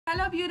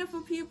Hello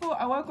beautiful people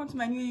and welcome to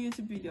my new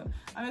YouTube video.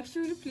 I'm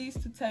extremely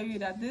pleased to tell you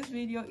that this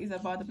video is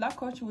about the Black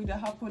Culture Week that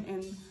happened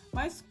in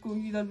my school,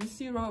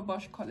 UWC Robert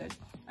Bosch College.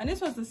 And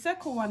this was the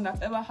second one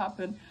that ever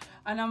happened,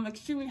 and I'm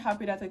extremely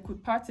happy that I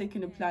could partake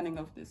in the planning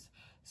of this.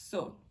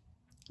 So,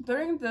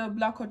 during the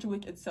Black Culture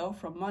Week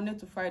itself, from Monday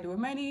to Friday, there were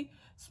many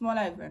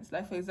smaller events,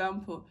 like for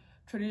example,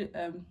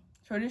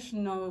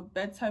 traditional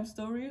bedtime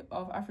story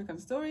of African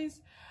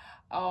stories,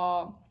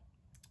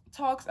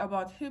 talks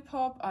about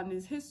hip-hop and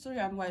its history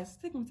and why it's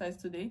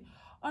stigmatized today.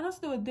 And also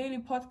there were daily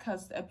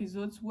podcast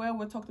episodes where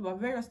we talked about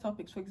various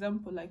topics, for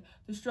example, like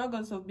the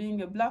struggles of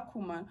being a Black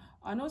woman,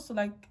 and also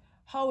like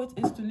how it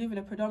is to live in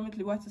a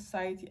predominantly white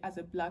society as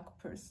a Black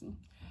person.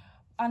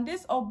 And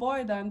this all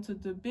boiled down to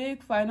the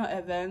big final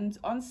event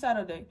on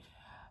Saturday.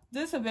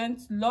 This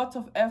event, lots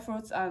of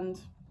efforts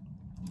and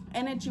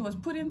energy was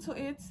put into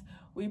it.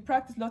 We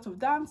practiced lots of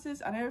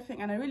dances and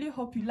everything, and I really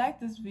hope you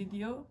like this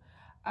video.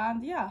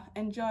 And yeah,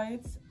 enjoy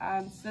it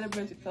and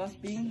celebrate with us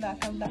being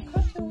Black and Black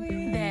Culture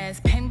Week. There's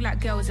pen black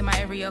girls in my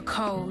area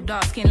cold.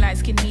 Dark skin, light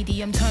skin,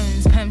 medium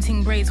tones. Perm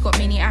ting braids got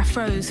mini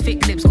afros.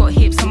 Thick lips got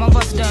hips, some of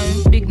us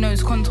don't. Big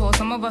nose contour,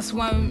 some of us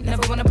won't.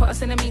 Never wanna put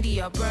us in the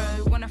media,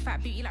 bro. Want a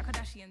fat beauty like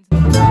Kardashians.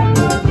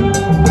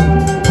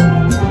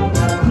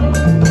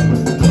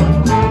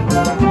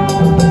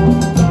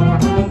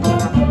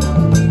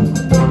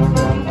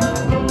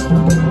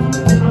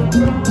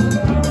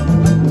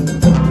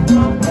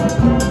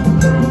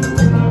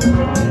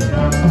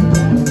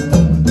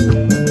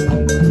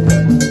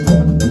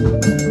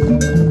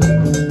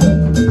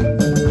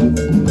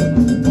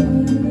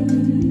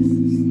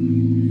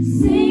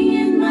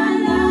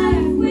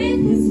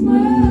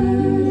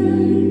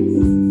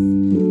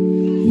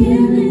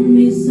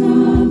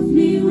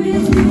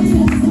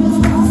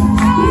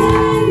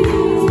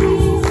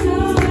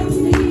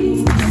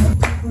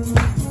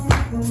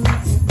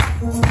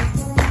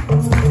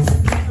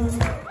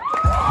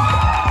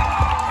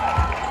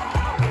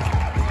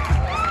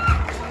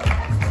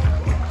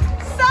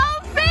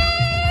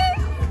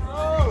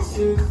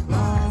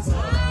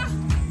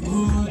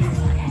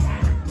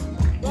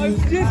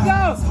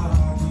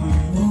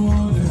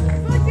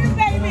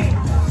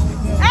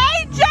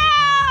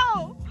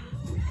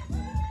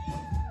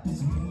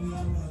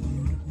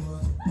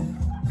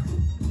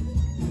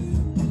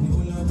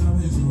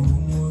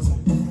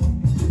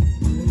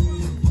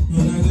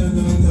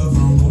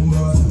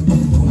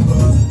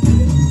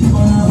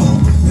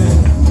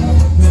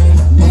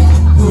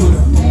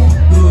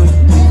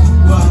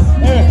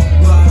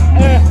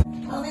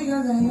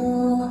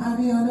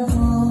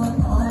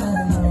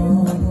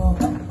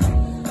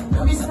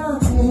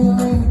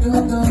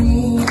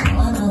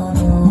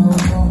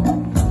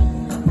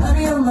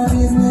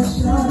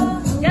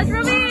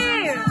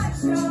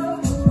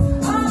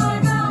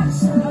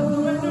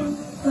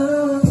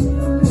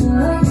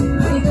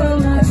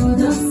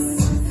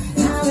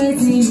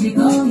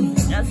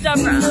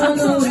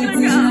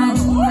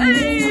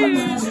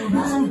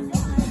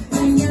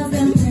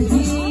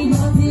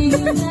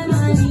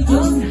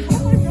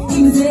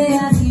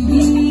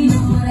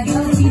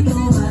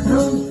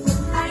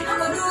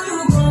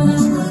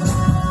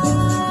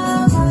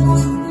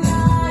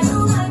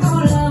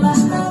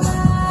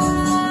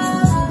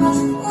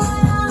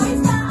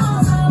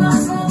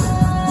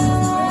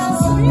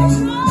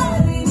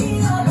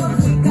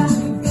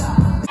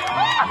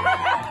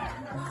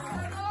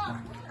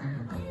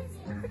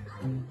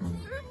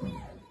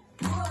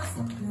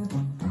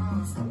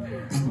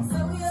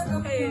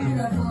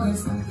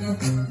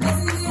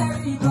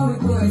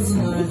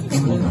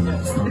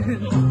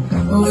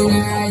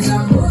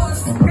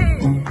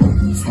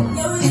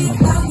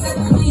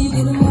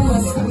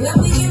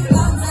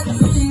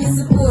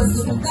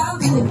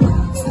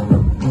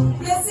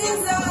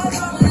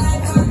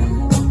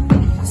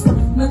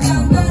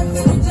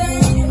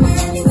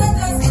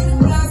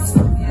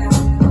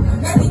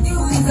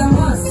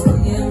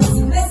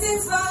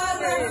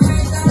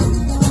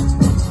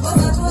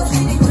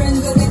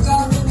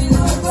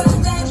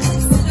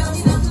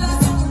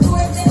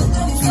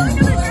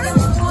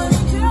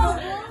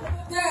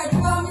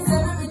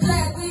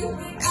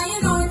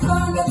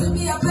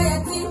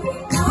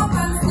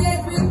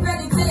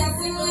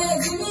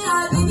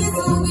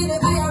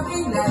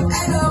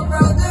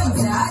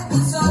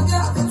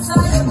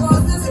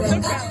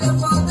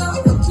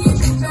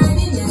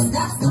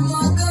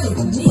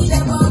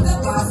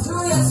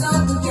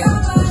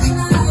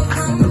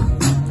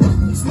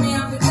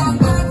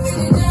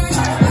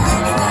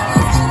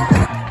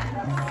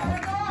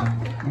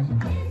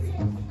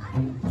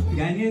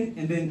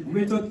 And then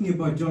we're talking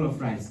about jollof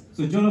rice.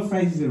 So jollof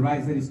rice is a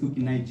rice that is cooked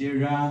in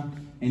Nigeria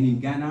and in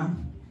Ghana,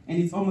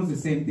 and it's almost the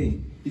same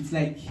thing. It's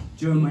like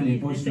German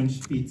and Austrian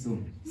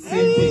Spitzel.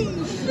 Same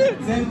thing.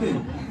 Same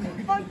thing.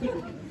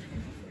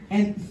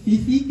 And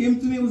Fifi came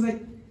to me and was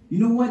like, you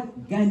know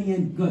what?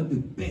 Ghanaian got the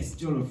best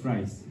jollof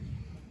rice.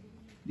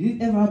 Did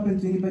it ever happen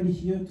to anybody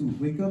here to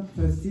wake up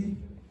thirsty?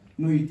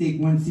 You know, you take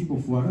one sip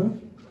of water,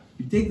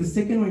 you take the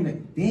second one,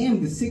 like,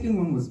 damn, the second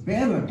one was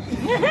better.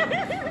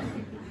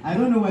 I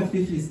don't know what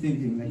Fifi is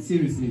thinking, like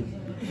seriously.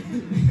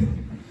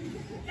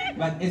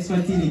 But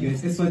Eswatini,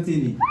 guys,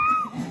 Eswatini.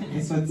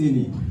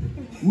 Eswatini.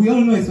 We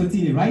all know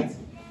Eswatini, right?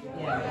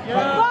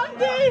 Yeah.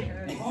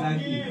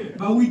 Exactly.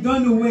 But we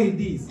don't know where it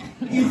is.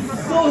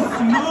 It's so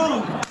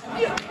small.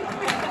 It's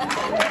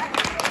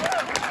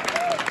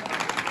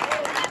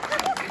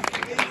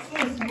so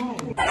small.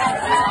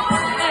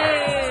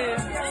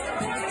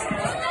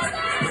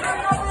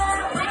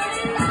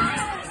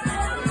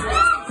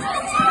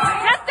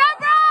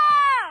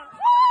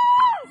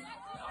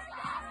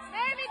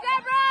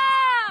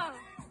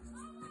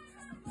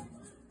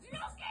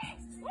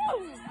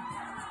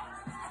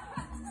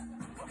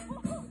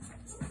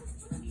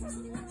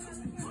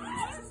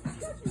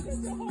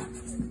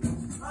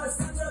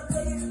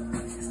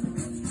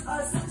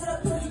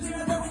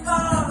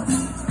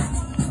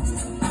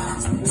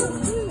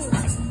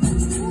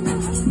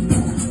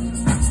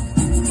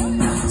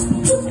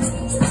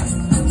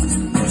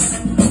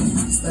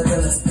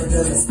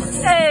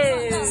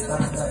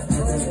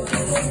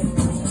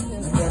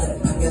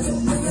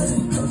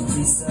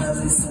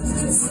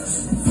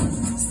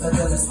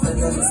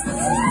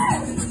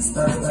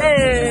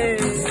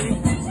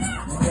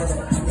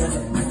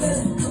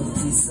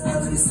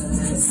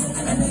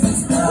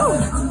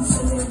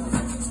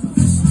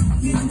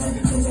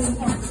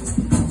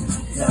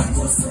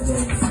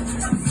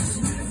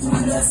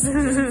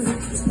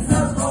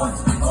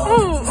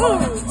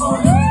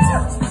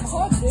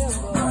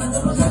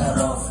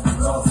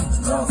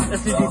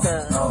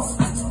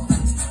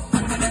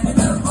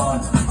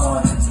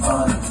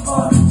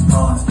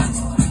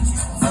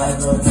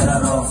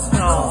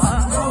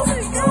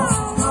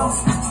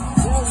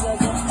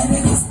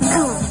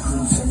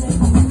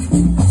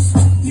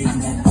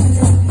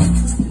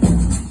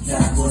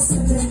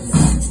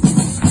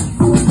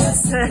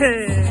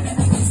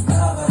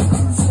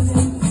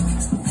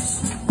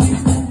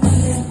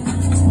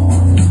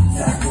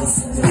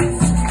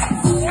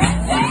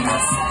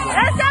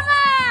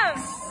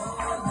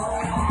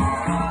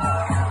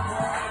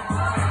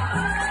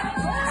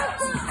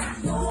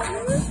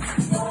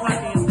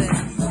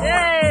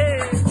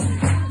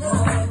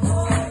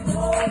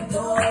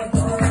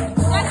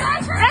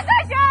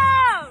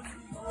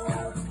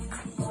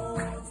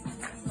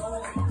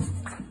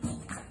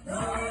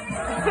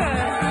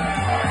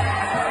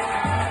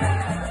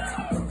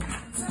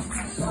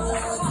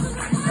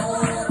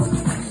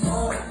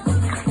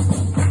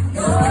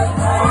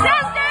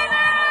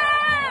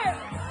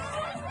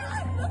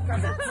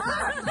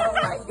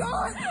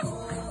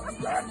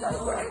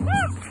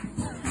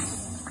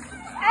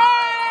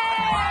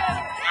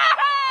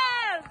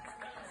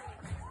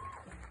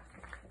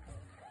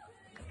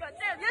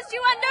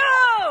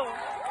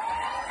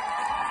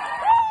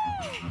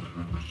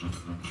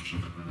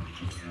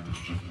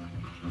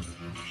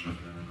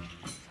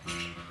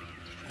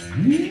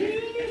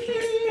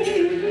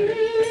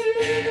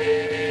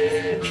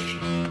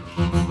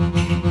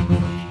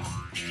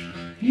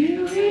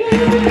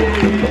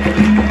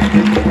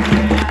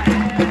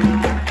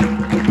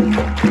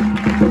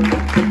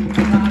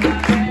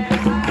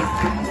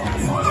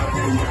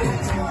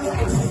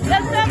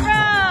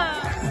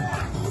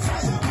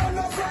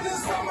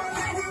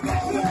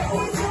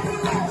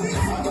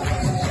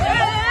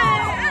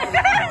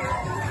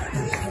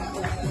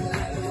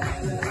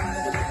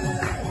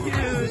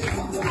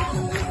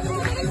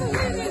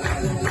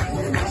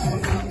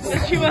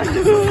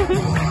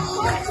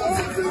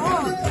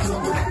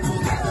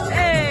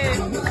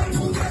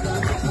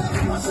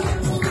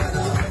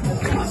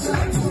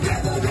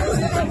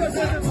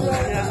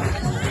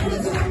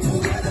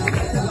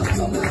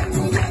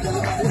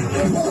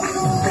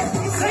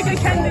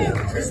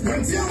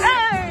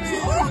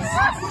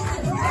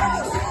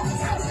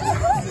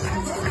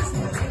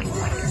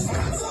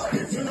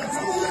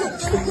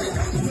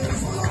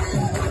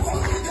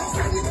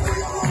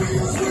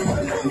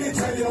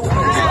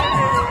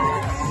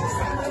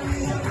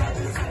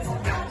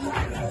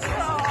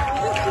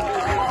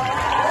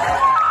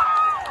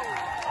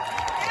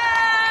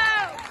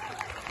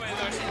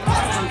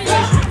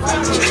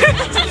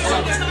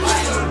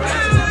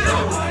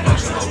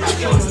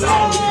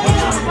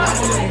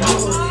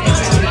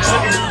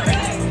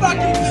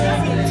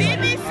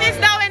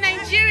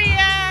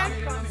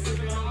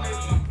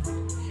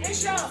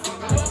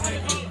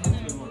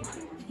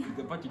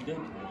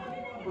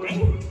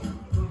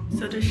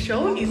 So the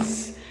show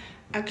is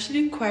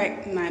actually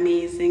quite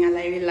amazing and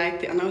I really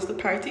liked it and I was the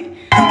party.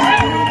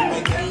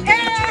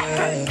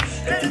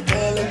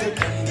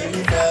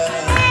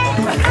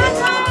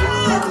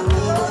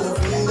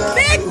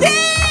 Big D!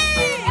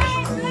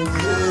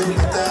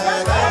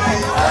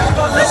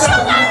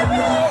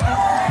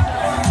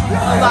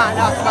 Hold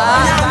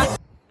on,